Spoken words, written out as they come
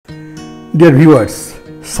Dear viewers,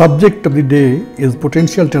 subject of the day is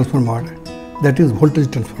potential transformer, that is voltage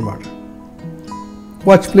transformer.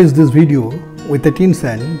 Watch please this video with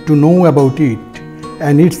attention to know about it,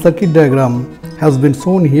 and its circuit diagram has been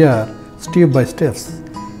shown here step by steps,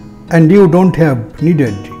 and you don't have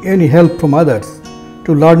needed any help from others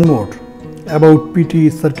to learn more about PT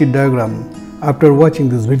circuit diagram after watching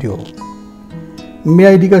this video. May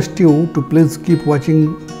I request you to please keep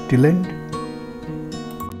watching till end.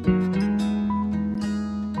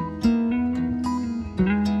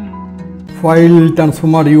 While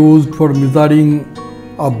transformer used for measuring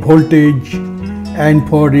of voltage and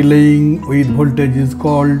for relaying with voltage is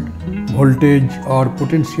called voltage or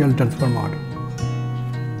potential transformer.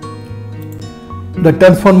 The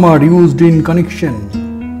transformer used in connection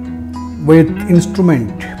with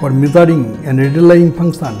instrument for measuring and relaying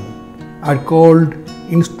function are called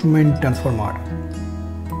instrument transformer.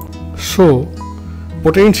 So,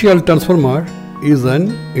 potential transformer is an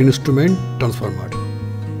instrument transformer.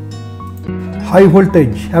 High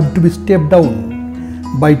voltage have to be stepped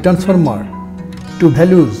down by transformer to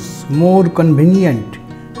values more convenient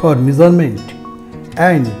for measurement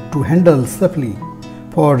and to handle safely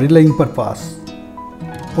for relaying purpose.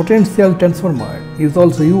 Potential transformer is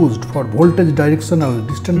also used for voltage directional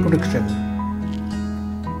distance protection.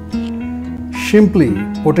 Simply,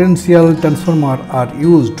 potential transformer are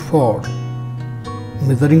used for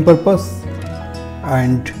measuring purpose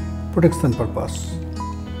and protection purpose.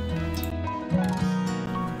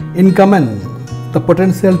 In common, the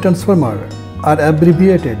potential transformer are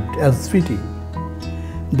abbreviated as PT.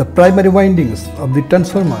 The primary windings of the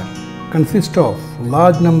transformer consist of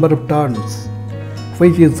large number of turns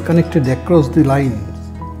which is connected across the lines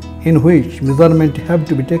in which measurement have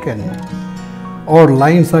to be taken or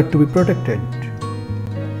lines are to be protected.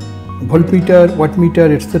 Voltmeter,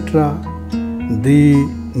 wattmeter, etc. the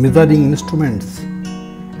measuring instruments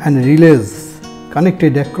and relays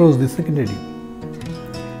connected across the secondary.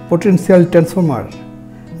 Potential transformer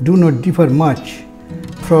do not differ much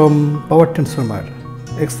from power transformer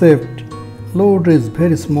except load is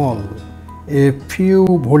very small, a few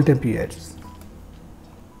volt amperes.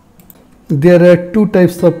 There are two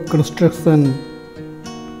types of construction,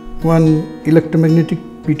 one electromagnetic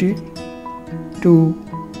PT, two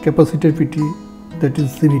capacitor PT, that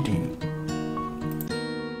is CVT.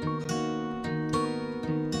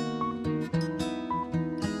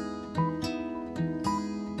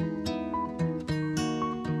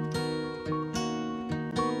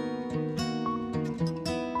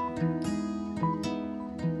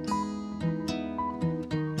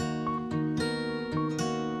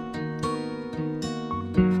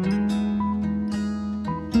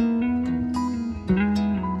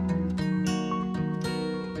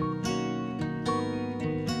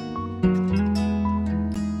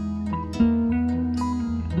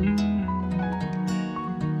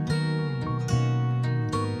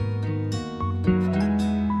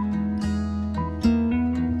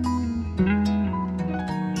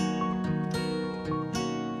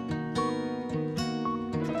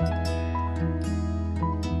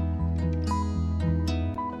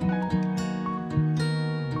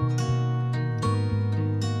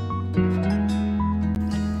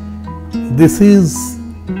 This is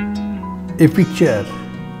a picture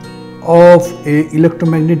of a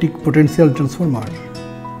electromagnetic potential transformer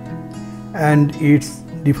and its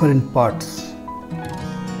different parts.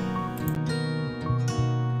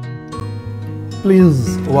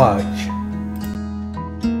 Please watch.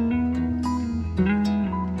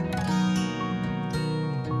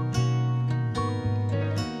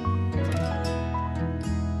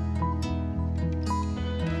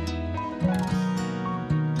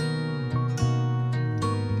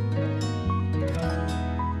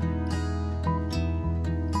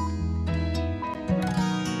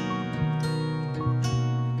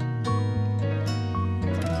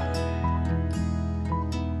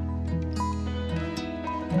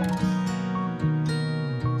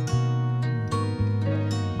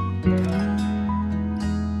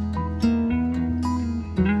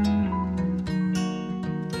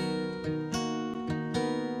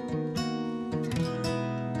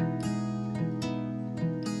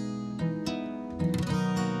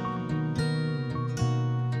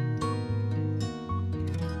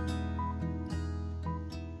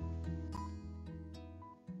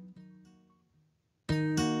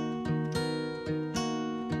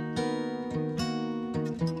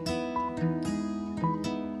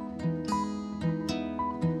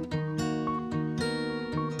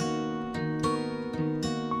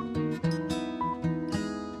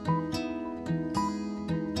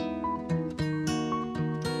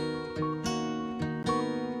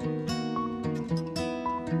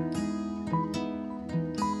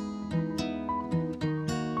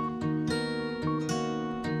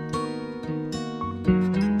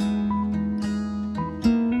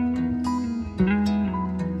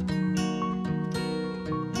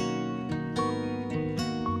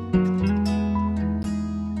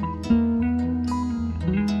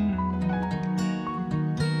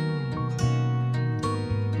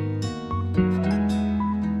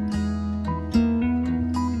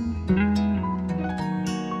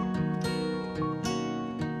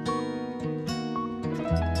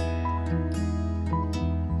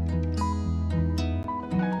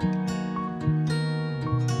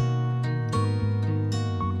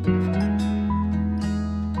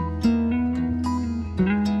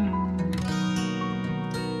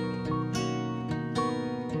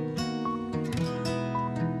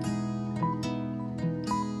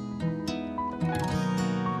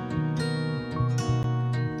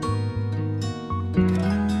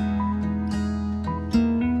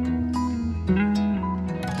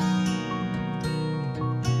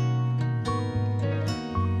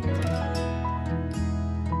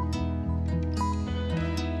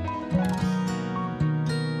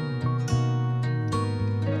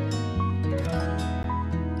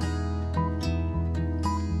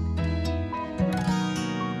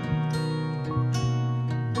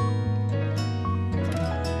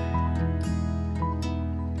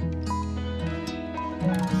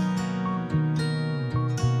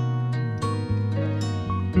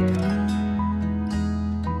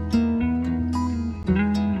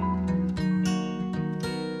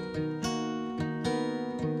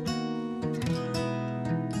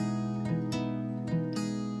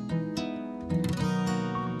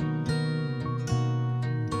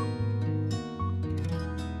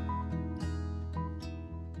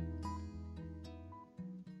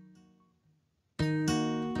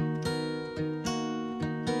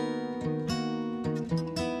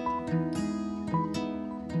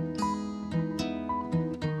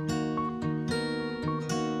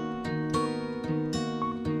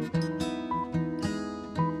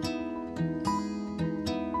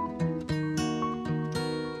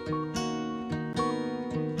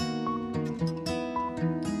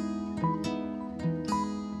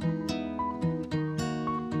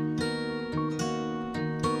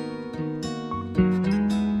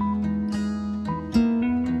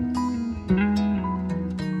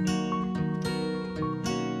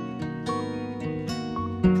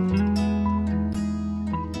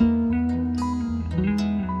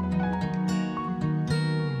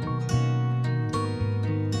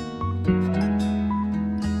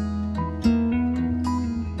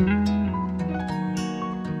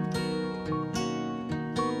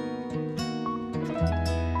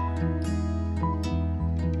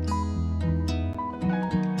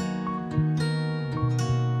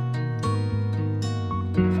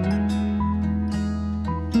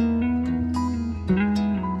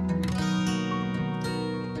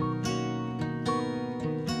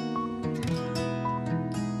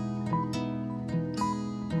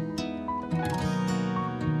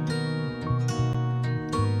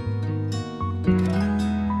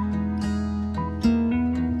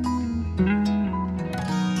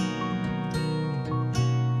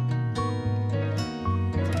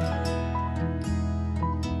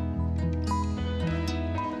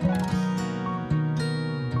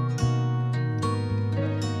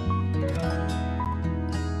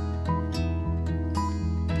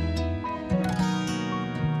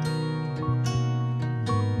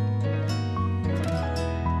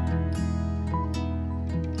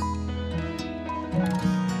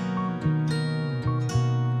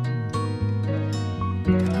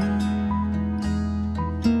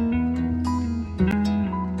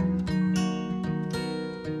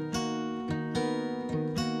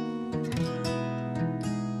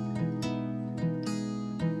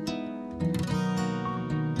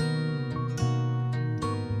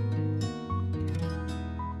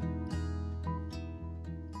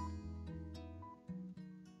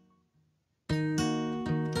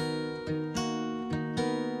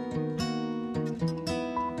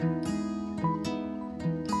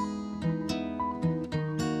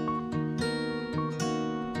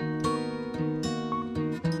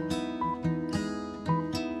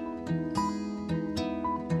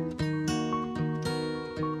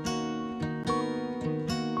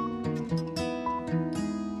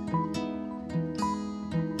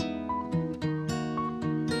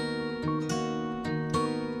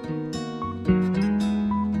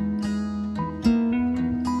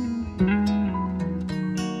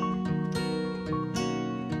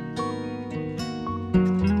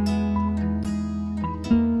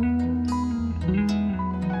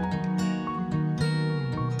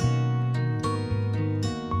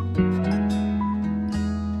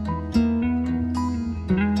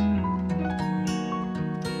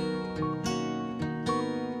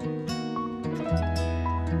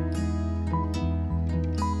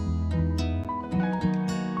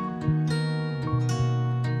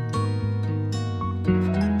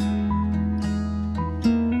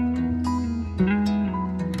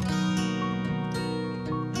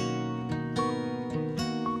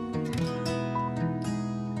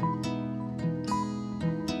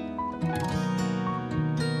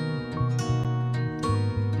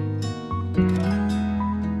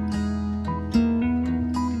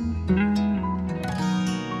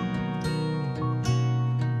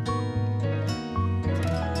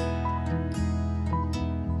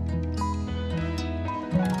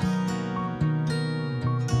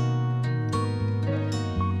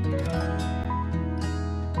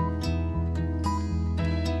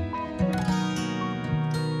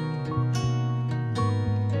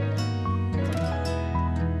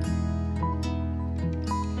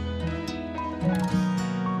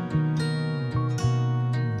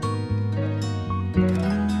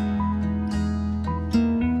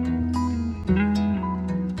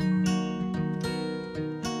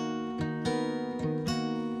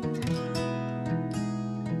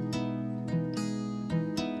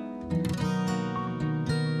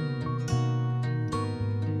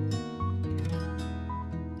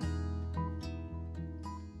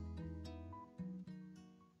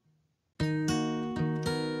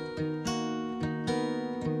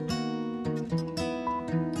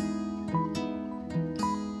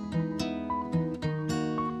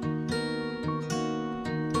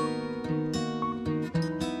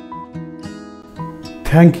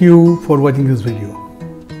 Thank you for watching this video.